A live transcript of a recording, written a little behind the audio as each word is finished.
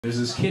There's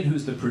this kid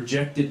who's the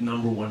projected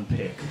 #1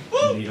 pick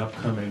in the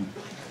upcoming...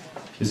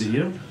 Is it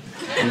you? In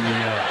the,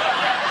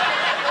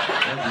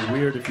 that'd be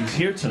weird if he's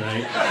here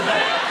tonight.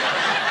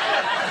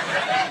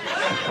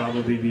 He'll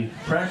probably be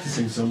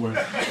practicing somewhere.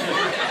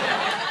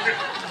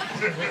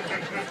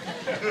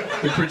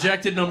 The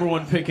projected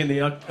 #1 pick in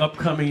the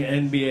upcoming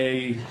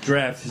NBA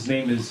draft, his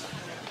name is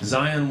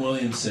Zion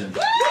Williamson.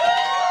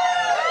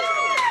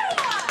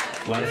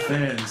 A lot of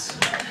fans.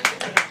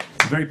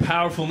 It's a very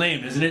powerful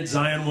name, isn't it,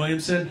 Zion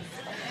Williamson?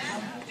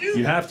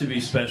 You have to be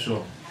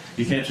special.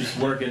 You can't just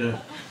work at a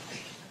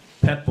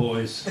Pep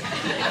Boys.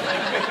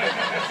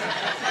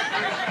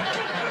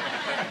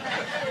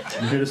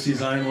 You here to see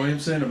Zion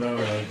Williamson about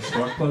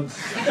spark plugs?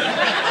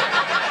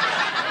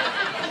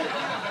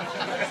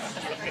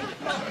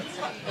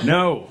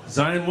 No,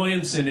 Zion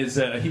Williamson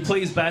is, he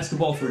plays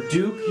basketball for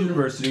Duke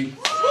University,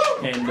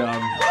 and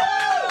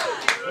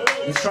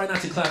let's try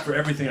not to clap for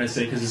everything I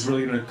say, because it's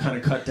really going to kind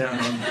of cut down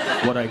on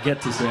what I get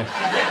to say.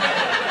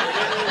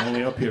 I'm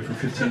only up here for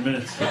 15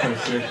 minutes, for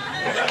Christ's sake.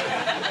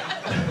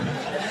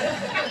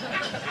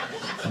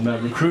 I'm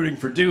not recruiting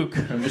for Duke,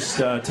 I'm just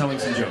telling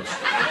some jokes.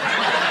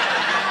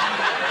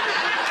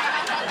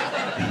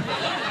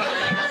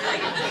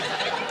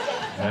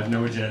 I have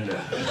no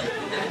agenda,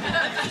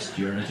 just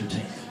your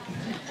entertainment.